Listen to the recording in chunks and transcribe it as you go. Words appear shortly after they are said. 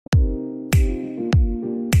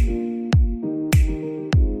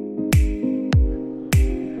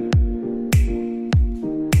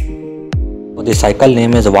The cycle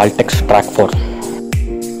name is Waltx Trak4.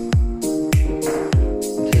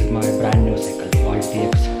 This is my brand new cycle, Waltx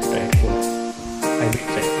Trak4 hybrid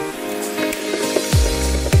cycle.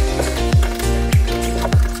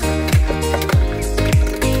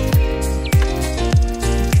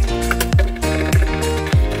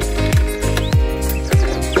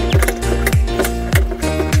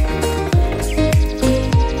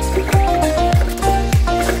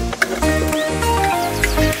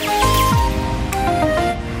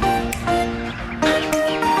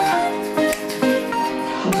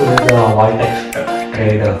 So this is a Waltx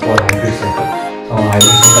Trak4 hybrid cycle. So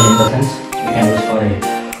hybrid cycle in the sense we can use for a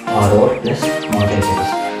road plus mountain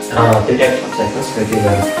cycles. There are three types of cycles, which is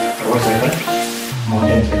a road cycle,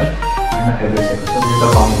 mountain cycle, and a hybrid cycle. So this is the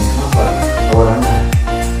combination of road and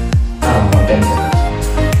mountain cycles.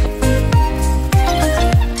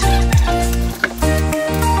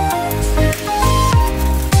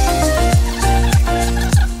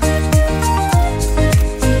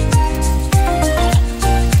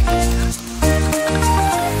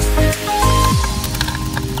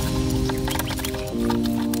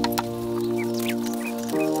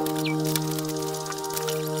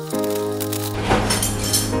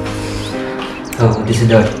 So this is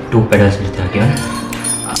the two pedals which they are given,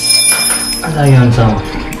 and I have some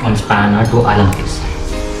one span or two Allen keys.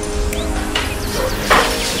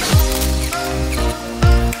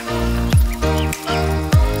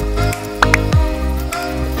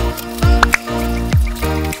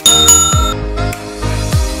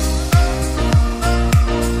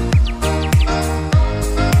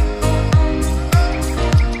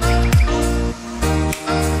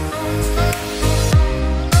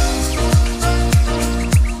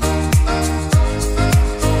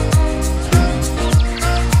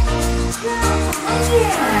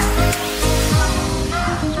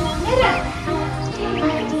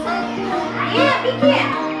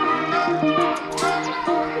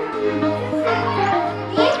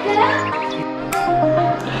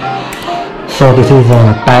 So this is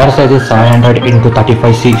tire size is 700 into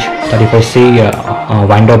 35C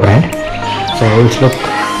window brand. So it looks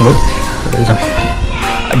good. There is a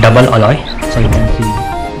double alloy, so you can see.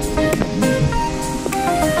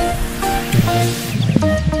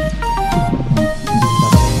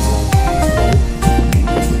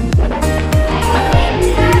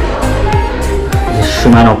 This is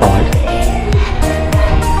shimano powered,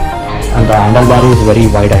 and the handlebar is very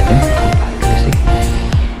wide, I think.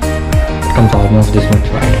 Comes almost this much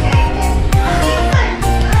wide,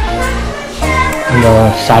 and the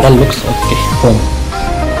saddle looks okay, foam.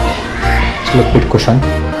 It's look bit cushion.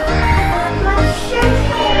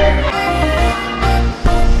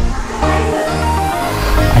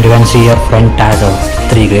 And you can see your front has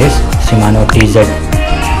 3 gears, Shimano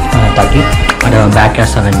TZ30, and back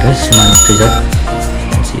has 7 gears, Shimano TZ.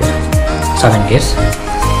 You can see here 7 gears.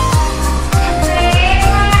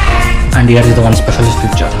 And here is the one specialist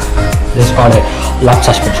feature. This is called a lock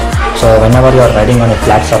suspension. So whenever you are riding on a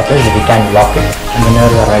flat surface, we can lock it, and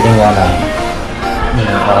whenever you are riding on a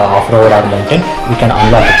off-road or mountain, we can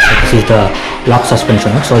unlock it. So this is the lock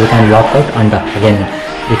suspension. So we can lock it, and again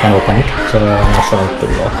we can open it. So I'm not sure how to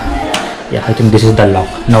lock. Yeah, I think this is the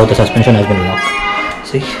lock. Now the suspension has been locked.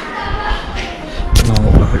 See? Now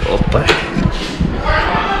I will open.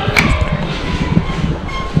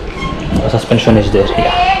 The suspension is there.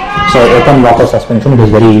 Yeah. So open locker suspension, it is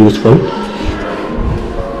very useful.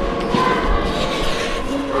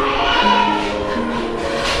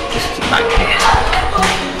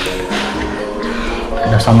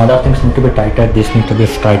 And some other things need to be tighter. This need to be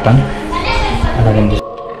straightened. And again this.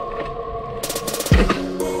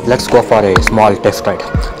 Let's go for a small test ride.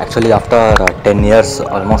 Actually, after 10 years,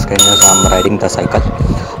 almost 10 years, I am riding the cycle.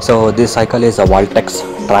 So this cycle is a Waltx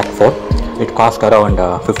Trak4. It cost around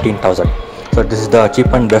 15,000. So this is the cheap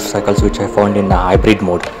and best cycles which I found in hybrid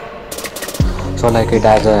mode. So like it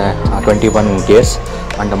has 21 gears,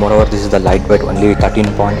 and moreover this is the lightweight, only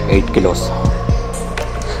 13.8 kilos.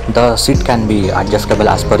 The seat can be adjustable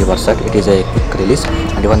as per your set. It is a quick release,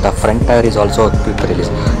 and even the front tire is also a quick release.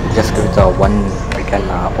 Just with one we can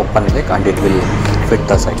open it and it will fit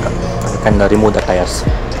the cycle, and you can remove the tires.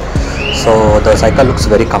 So the cycle looks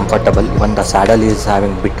very comfortable. Even the saddle is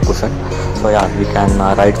having bit cushion. So yeah, we can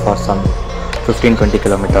ride for some 15-20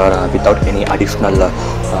 km without any additional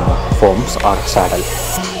foams or saddle.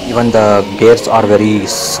 Even the gears are very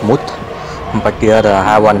smooth, but here I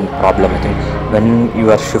have one problem. I think when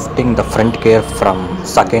you are shifting the front gear from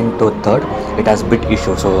second to third, it has bit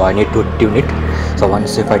issue, so I need to tune it. So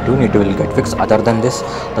once if I tune it, will get fixed. Other than this,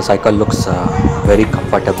 the cycle looks very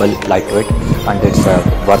comfortable, lightweight, and it's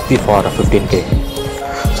worthy for 15k.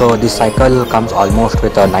 So this cycle comes almost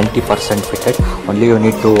with a 90% fitted. Only you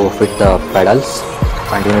need to fit the pedals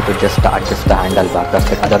and you need to just adjust the handlebar. That's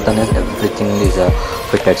it. Other than that, everything is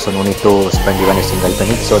fitted, so no need to spend even a single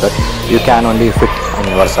penny, so that you can only fit on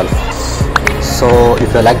yourself. So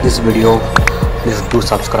if you like this video, please do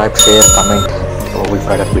subscribe, share, comment. We'll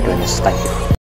try that between us. Thank you.